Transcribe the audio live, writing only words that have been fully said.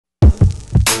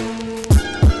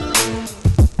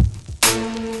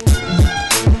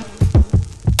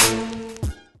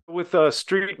With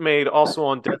Street Made also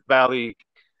on Death Valley,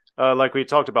 like we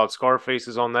talked about, Scarface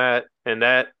is on that, and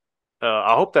that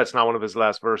I hope that's not one of his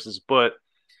last verses, but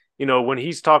when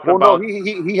he's talking Well, no, about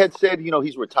he had said,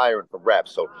 he's retiring from rap,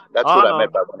 so that's I what I know,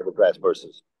 meant by one of the last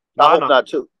verses. I I hope know, not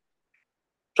too.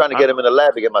 Trying to I get him know, in the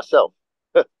lab to get myself.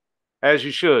 as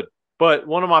you should. But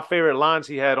one of my favorite lines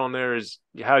he had on there is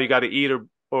how you got to eat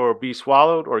or be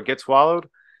swallowed or get swallowed,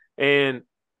 and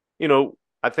you know,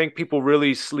 I think people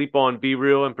really sleep on Be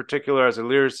Real in particular as a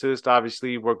lyricist.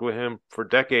 Obviously, worked with him for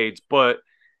decades. But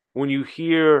when you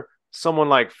hear someone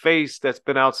like Face that's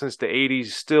been out since the 80s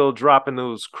still dropping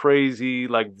those crazy,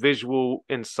 like visual,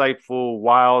 insightful,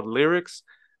 wild lyrics,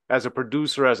 as a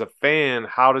producer, as a fan,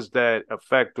 how does that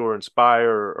affect or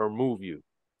inspire or move you?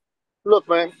 Look,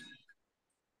 man,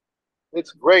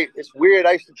 it's great. It's weird.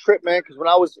 I used to trip, man, because when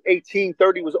I was 18,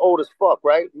 30 was old as fuck,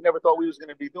 right? We never thought we was going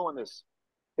to be doing this.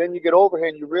 Then you get over here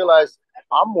and you realize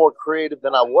I'm more creative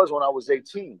than I was when I was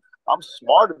 18. I'm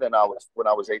smarter than I was when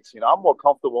I was 18. I'm more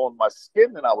comfortable in my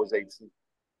skin than I was 18.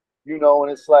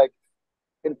 And it's like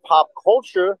in pop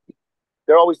culture,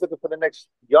 they're always looking for the next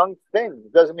young thing.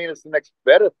 It doesn't mean it's the next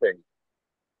better thing.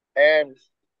 And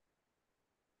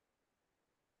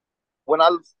when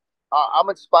I'm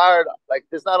inspired, like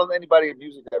there's not anybody in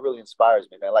music that really inspires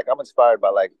me, man. Like I'm inspired by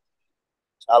like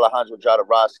Alejandro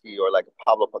Jodorowsky or like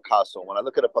Pablo Picasso. When I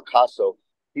look at a Picasso,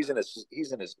 he's in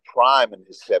his prime in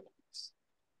his 70s,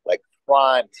 like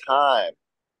prime time.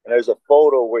 And there's a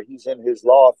photo where he's in his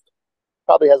loft,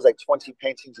 probably has like 20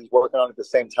 paintings he's working on at the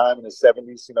same time in his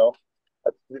 70s.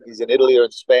 He's in Italy or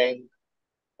in Spain,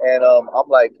 and I'm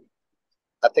like,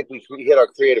 I think we hit our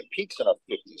creative peaks in our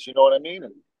 50s. You know what I mean?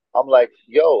 And I'm like,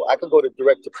 yo, I can go to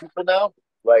direct to people now.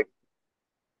 Like,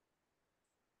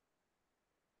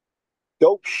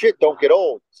 dope shit don't get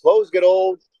old. Clothes get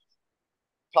old.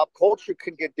 Pop culture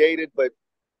can get dated, but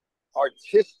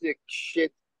artistic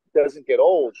shit doesn't get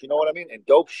old. You know what I mean? And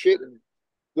dope shit and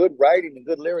good writing and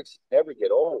good lyrics never get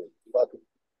old. Fucking,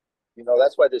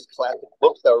 that's why there's classic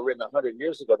books that were written 100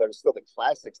 years ago that are still the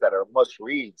classics that are must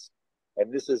reads.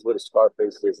 And this is what a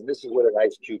Scarface is, and this is what an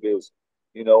Ice Cube is.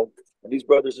 And these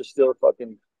brothers are still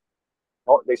fucking.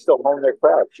 They still hone their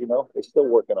craft. They're still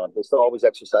working on it. They're still always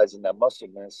exercising that muscle,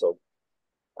 man. So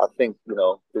I think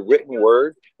the written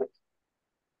word.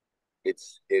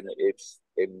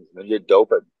 When you're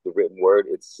dope at the written word,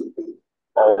 it's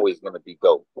always going to be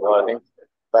dope. You know what I mean?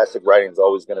 Classic writing is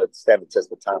always going to stand the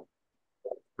test of time.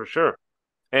 For sure.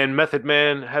 And Method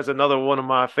Man has another one of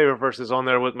my favorite verses on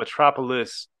there with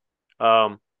Metropolis.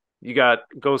 Um, you got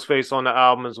Ghostface on the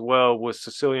album as well with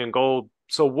Sicilian Gold.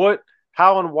 So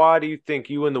how and why do you think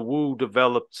you and the Wu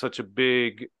developed such a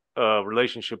big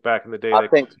relationship back in the day? I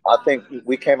think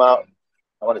we came out.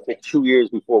 I want to say 2 years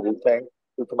before Wu-Tang.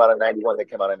 We came out in '91. They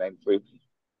came out in '93.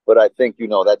 But I think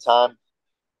that time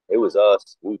it was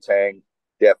us, Wu-Tang,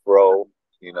 Death Row,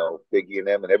 Biggie and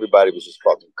them, and everybody was just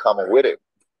fucking coming with it.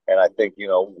 And I think,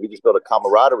 we just built a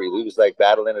camaraderie. We was like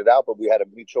battling it out, but we had a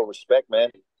mutual respect, man.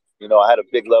 I had a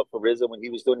big love for RZA when he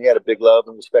was doing. He had a big love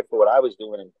and respect for what I was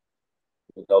doing,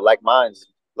 and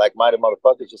like-minded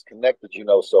motherfuckers just connected.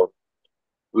 So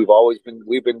we've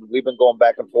been going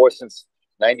back and forth since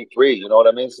 '93. You know what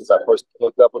I mean? Since I first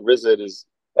hooked up with RZA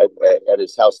at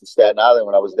his house in Staten Island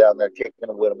when I was down there kicking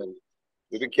it with him, and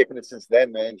we've been kicking it since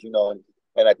then, man.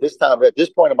 And at this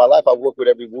point in my life, I've worked with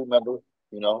every Wu member.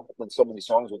 I've done so many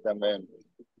songs with them, man.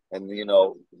 And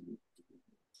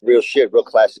real shit, real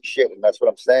classic shit. And that's what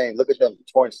I'm saying. Look at them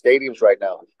touring stadiums right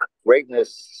now.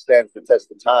 Greatness stands the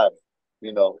test of time.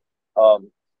 You know,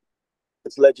 um,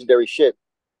 it's legendary shit,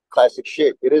 classic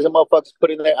shit. It isn't motherfuckers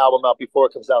putting their album out before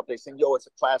it comes out. They saying, yo, it's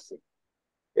a classic.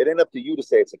 It ain't up to you to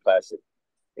say it's a classic.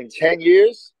 In 10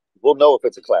 years, we'll know if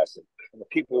it's a classic. And the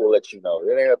people will let you know.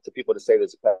 It ain't up to people to say that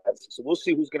it's a classic. So we'll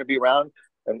see who's going to be around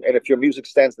and if your music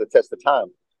stands the test of time.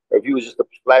 Or if you was just a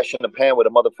flash in the pan with a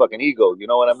motherfucking ego. You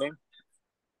know what I mean?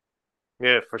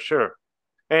 Yeah, for sure.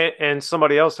 And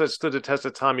somebody else that stood the test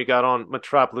of time you got on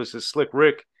Metropolis is Slick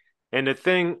Rick. And the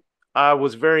thing I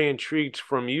was very intrigued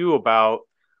from you about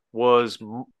was,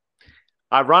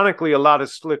 ironically, a lot of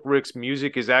Slick Rick's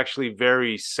music is actually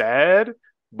very sad,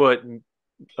 but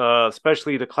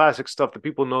especially the classic stuff that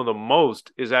people know the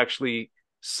most is actually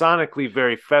sonically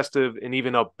very festive and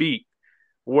even upbeat.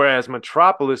 Whereas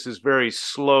Metropolis is very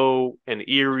slow and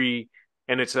eerie,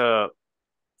 and it's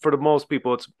for the most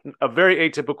people, it's a very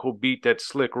atypical beat that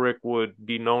Slick Rick would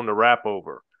be known to rap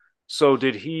over. So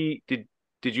did you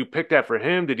pick that for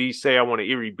him? Did he say I want an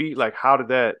eerie beat? Like how did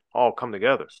that all come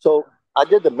together? So I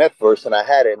did the meth verse and I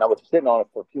had it and I was sitting on it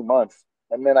for a few months.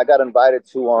 And then I got invited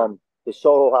to the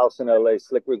Soho House in LA.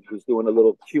 Slick Rick was doing a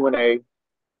little Q&A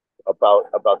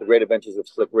about the great adventures of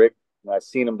Slick Rick. And I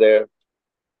seen him there,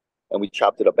 and we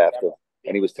chopped it up after.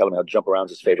 And he was telling me how Jump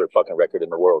Around's his favorite fucking record in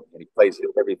the world, and he plays it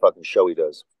every fucking show he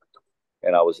does.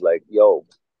 And I was like, "Yo,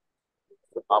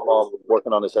 I'm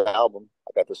working on this album.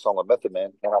 I got this song with Method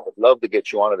Man, and I would love to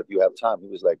get you on it if you have time." He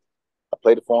was like, I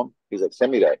played it for him. He's like,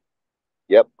 "Send me that."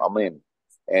 Yep, I'm in.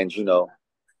 And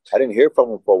I didn't hear from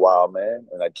him for a while, man.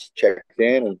 And I just checked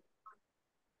in, and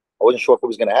I wasn't sure if it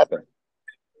was going to happen. It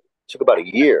took about a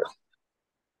year.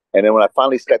 And then when I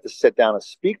finally got to sit down and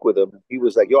speak with him, he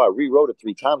was like, "Yo, I rewrote it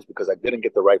 3 times because I didn't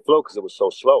get the right flow because it was so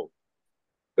slow."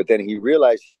 But then he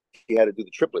realized he had to do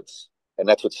the triplets, and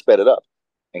that's what sped it up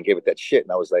and gave it that shit.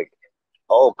 And I was like,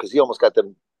 "Oh," because he almost got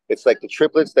them. It's like the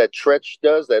triplets that Tretch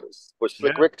does that was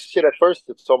Slick Yeah. Rick shit at first.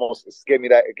 It gave me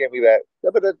that. It gave me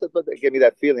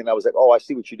that feeling. I was like, "Oh, I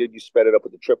see what you did. You sped it up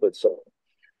with the triplets." So,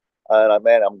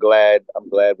 man, I'm glad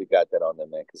we got that on there,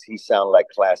 man, because he sounded like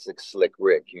classic Slick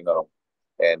Rick,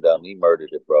 and he murdered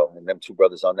it, bro. And them two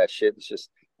brothers on that shit,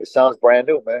 it sounds brand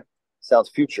new, man. It sounds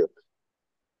future.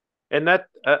 And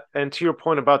to your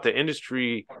point about the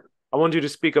industry, I want you to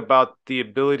speak about the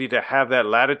ability to have that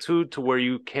latitude to where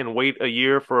you can wait a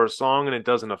year for a song and it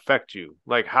doesn't affect you.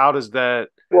 Like, how does that?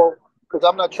 Well, because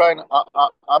I'm not trying.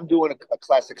 I'm doing a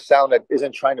classic sound that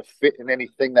isn't trying to fit in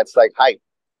anything that's like hype,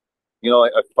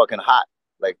 a fucking hot.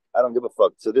 Like I don't give a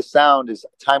fuck. So this sound is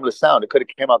a timeless sound. It could have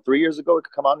came out 3 years ago. It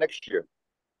could come out next year.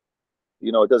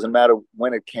 It doesn't matter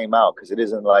when it came out because it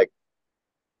isn't like,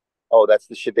 oh, that's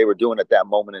the shit they were doing at that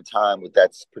moment in time with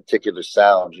that particular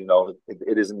sound.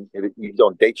 It isn't. You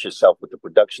don't date yourself with the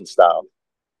production style.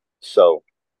 So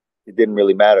it didn't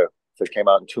really matter if it came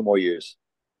out in 2 more years.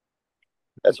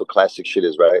 That's what classic shit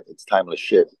is, right? It's timeless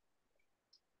shit.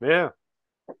 Yeah.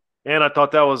 And I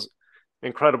thought that was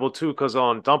incredible too, because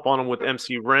on Dump on Him with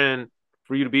MC Ren,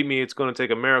 for you to beat me, it's going to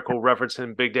take a miracle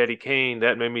referencing Big Daddy Kane.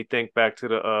 That made me think back to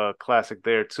the classic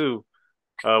there too,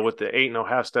 with the eight no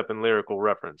half step and lyrical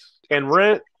reference. And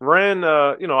Ren,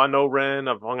 I know Ren.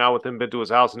 I've hung out with him, been to his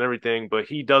house and everything, but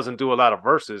he doesn't do a lot of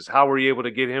verses. How were you able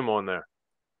to get him on there?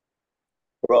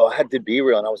 Bro, I had to be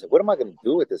real, and I was like, "What am I going to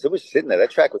do with this?" It was sitting there. That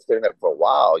track was sitting there for a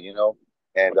while,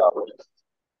 and I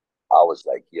was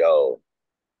like, "Yo,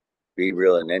 Be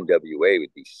Real and N.W.A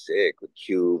would be sick with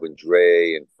Cube and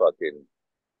Dre and fucking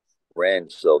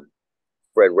Ren." So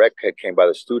Fred Reck had came by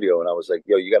the studio, and I was like,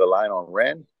 "Yo, you got a line on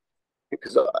Ren?"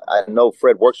 Because I know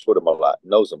Fred works with him a lot,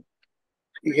 knows him.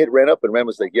 He hit Ren up, and Ren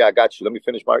was like, "Yeah, I got you. Let me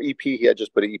finish my EP." He had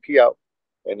just put an EP out,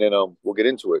 and then we'll get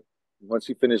into it. Once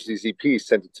he finished these EPs,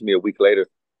 sent it to me a week later,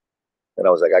 and I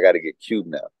was like, "I got to get Cube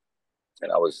now."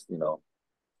 And I was,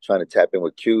 trying to tap in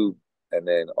with Cube, and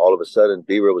then all of a sudden,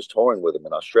 B-Real was touring with him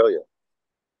in Australia,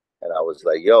 and I was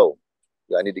like, "Yo,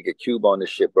 I need to get Cube on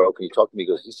this shit, bro. Can you talk to me?" He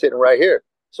goes, "He's sitting right here."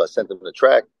 So I sent him the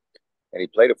track, and he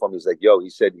played it for me. He's like, "Yo," he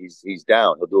said he's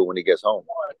down. He'll do it when he gets home.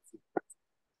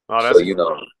 Oh, So that's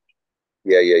cool.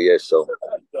 yeah, yeah, yeah. So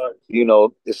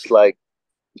it's like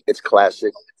it's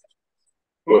classic.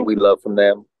 What we love from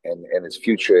them, and it's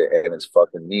future, and it's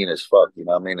fucking mean as fuck. You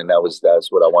know what I mean? And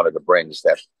that's what I wanted to bring. Is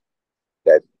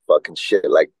that fucking shit.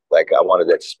 Like I wanted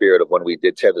that spirit of when we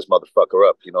did tear this motherfucker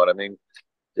up. You know what I mean?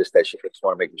 Just that shit. I just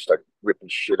want to make him start ripping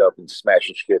shit up and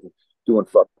smashing shit and doing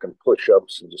fucking push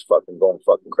ups and just fucking going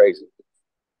fucking crazy.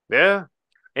 Yeah.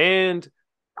 And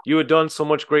you had done so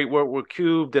much great work with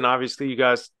Cube, then obviously you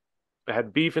guys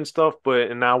had beef and stuff,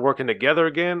 but and now working together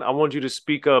again. I want you to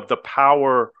speak of the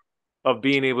power of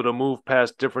being able to move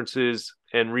past differences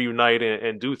and reunite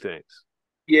and do things.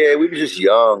 Yeah, we were just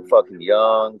young, fucking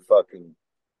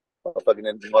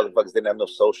motherfuckers didn't have no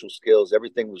social skills.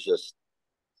 Everything was just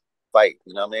fight.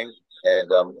 You know what I mean? And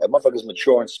motherfuckers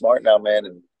mature and smart now, man.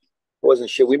 And it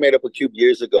wasn't shit. We made up with Cube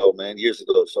years ago, man, years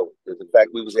ago. So the fact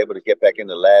we was able to get back in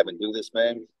the lab and do this,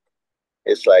 man,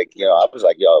 it's like, I was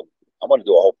like, "Yo, I want to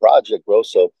do a whole project, bro."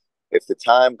 So if the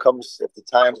time comes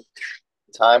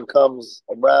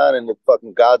around and the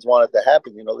fucking gods want it to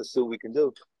happen, let's see what we can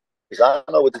do. Because I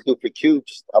don't know what to do for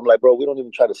Cubes. I'm like, bro, we don't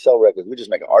even try to sell records. We just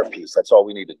make an art piece. That's all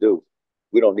we need to do.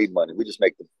 We don't need money. We just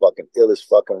make the fucking illest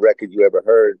fucking record you ever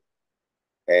heard.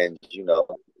 And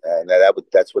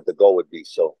that's what the goal would be.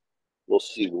 So we'll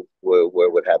see where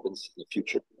what happens in the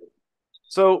future.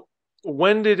 So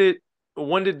when did it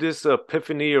when did this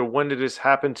epiphany or when did this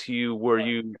happen to you where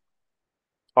you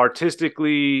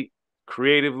artistically,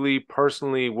 creatively,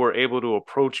 personally were able to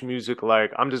approach music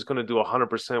like I'm just gonna do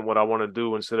 100% what I want to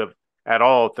do instead of at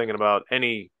all thinking about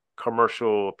any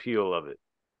commercial appeal of it?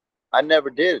 I never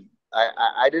did.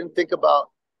 I didn't think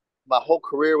about my whole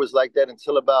career was like that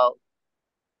until about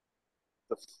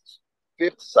the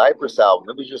fifth Cypress album.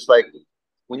 It was just like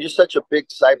when you're such a big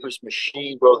Cypress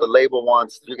machine, bro. The label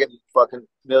wants you're getting fucking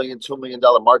million, $2 million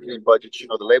marketing budgets. You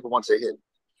know, the label wants a hit,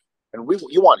 and we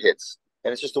you want hits,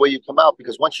 and it's just the way you come out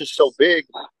because once you're so big,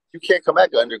 you can't come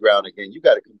back underground again. You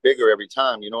got to come bigger every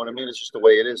time. You know what I mean? It's just the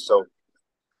way it is. So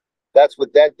that's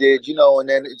what that did, you know. And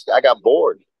then I got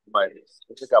bored.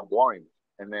 It just got boring,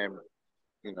 and then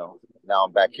now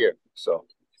I'm back here. So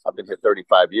I've been here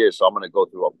 35 years, so I'm gonna go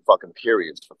through a fucking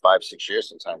periods for 5, 6 years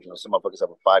sometimes. You know, some motherfuckers have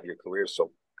a 5 year career, so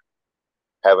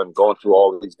having gone through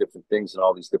all these different things and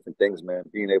all these different things, man,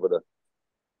 being able to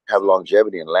have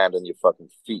longevity and land on your fucking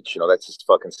feet, that's just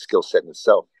fucking skill set in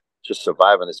itself. Just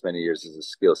surviving this many years is a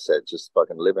skill set. Just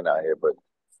fucking living out here, but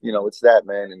it's that,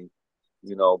 man, and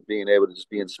being able to just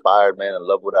be inspired, man, and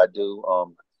love what I do.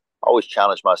 Always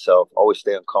challenge myself, always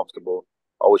stay uncomfortable,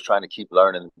 always trying to keep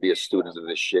learning, be a student of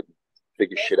this shit,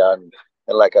 figure shit out. And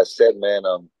like I said, man,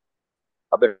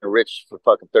 I've been rich for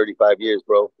fucking 35 years,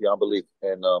 bro, beyond belief.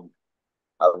 And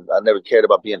I never cared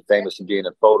about being famous and being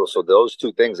in photos. So those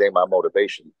two things ain't my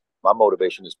motivation. My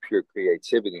motivation is pure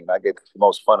creativity, and I get the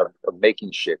most fun of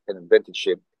making shit and inventing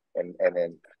shit, and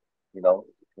then you know,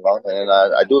 and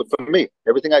I do it for me.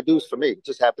 Everything I do is for me. It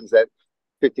just happens that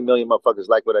 50 million motherfuckers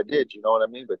like what I did. You know what I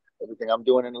mean? But everything I'm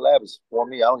doing in the lab is for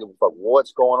me. I don't give a fuck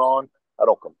what's going on. I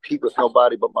don't compete with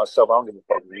nobody but myself. I don't give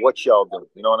a fuck what y'all do.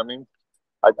 You know what I mean?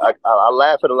 I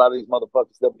laugh at a lot of these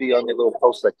motherfuckers. They'll be on their little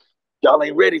posts like, "Y'all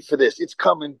ain't ready for this. It's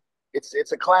coming. It's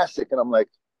a classic." And I'm like,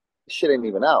 this shit ain't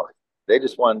even out. They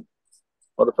just want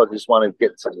motherfuckers just want to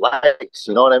get some likes.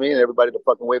 You know what I mean? Everybody to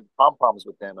fucking wave pom poms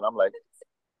with them. And I'm like,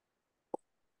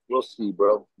 we'll see,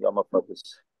 bro. Y'all motherfuckers.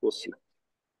 We'll see.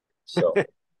 So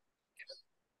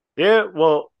Yeah,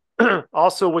 well,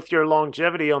 also with your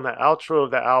longevity on the outro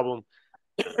of the album,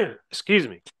 excuse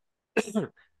me,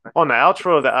 on the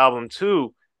outro of the album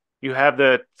too, you have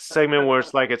that segment where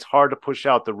it's like it's hard to push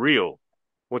out the real,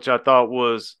 which I thought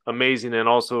was amazing and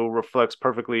also reflects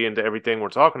perfectly into everything we're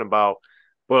talking about.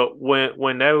 But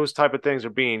when those type of things are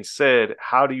being said,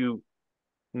 how do you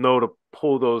know to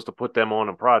pull those to put them on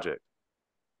a project?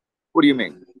 what do you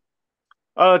mean?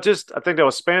 Just I think that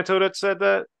was Spanto that said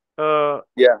that.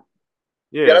 Yeah.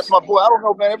 Yeah, that's Yes, my boy. I don't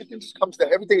know, man. Everything just comes to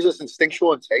everything's just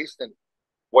instinctual and taste and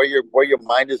where your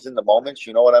mind is in the moments,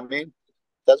 you know what I mean?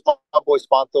 That's my boy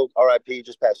Spanto, R.I.P.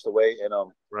 just passed away. And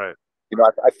right.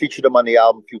 I featured him on the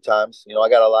album a few times. I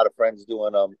got a lot of friends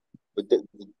doing but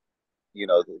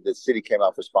the city came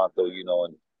out for Spanto,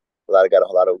 and got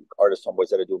a lot of artists homeboys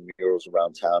that are doing murals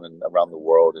around town and around the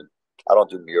world. And I don't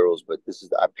do murals, but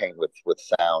I paint with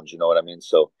sound, you know what I mean?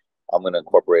 So I'm gonna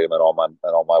incorporate him in all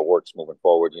my works moving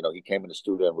forward. He came in the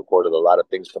studio and recorded a lot of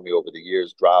things for me over the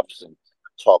years, drops and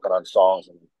talking on songs,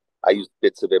 and I used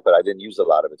bits of it, but I didn't use a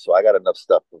lot of it. So I got enough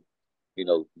stuff,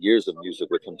 years of music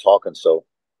with him talking. So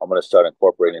I'm gonna start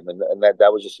incorporating him, and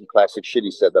that was just some classic shit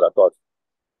he said that I thought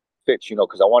fits,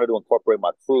 because I wanted to incorporate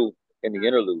my crew in the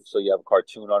interlude. So you have a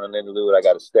cartoon on an interlude. I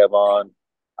got a Stevan,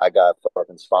 I got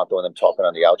fucking Spanto and them talking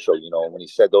on the outro. And when he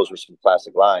said those were some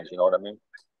classic lines, you know what I mean?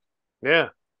 Yeah.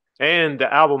 And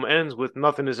the album ends with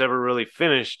nothing is ever really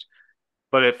finished,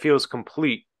 but it feels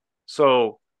complete.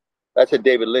 So, That's a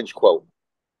David Lynch quote.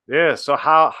 yeah, so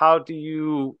how do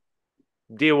you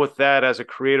deal with that as a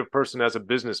creative person, as a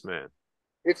businessman?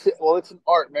 It's an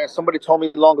art, man. Somebody told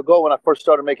me long ago when I first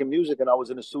started making music, and I was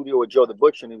in the studio with Joe the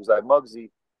Butcher, and he was like,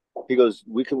 "Muggsy," he goes,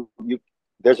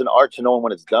 There's an art to knowing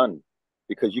when it's done,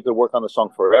 because you could work on the song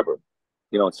forever,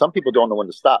 And some people don't know when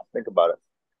to stop. Think about it,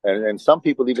 and some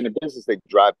people, even in business, they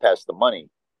drive past the money.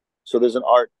 So there's an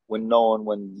art when knowing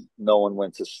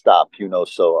when to stop.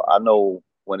 So I know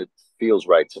when it feels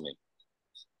right to me.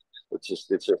 It's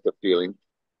just a feeling,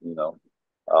 you know.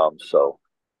 So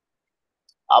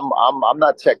I'm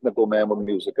not technical, man, with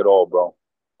music at all, bro.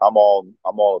 I'm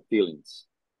all feelings.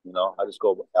 I just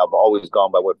go. I've always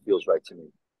gone by what feels right to me,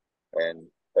 and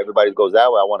everybody goes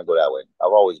that way. I want to go that way.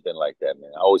 I've always been like that,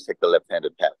 man. I always take the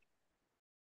left-handed path.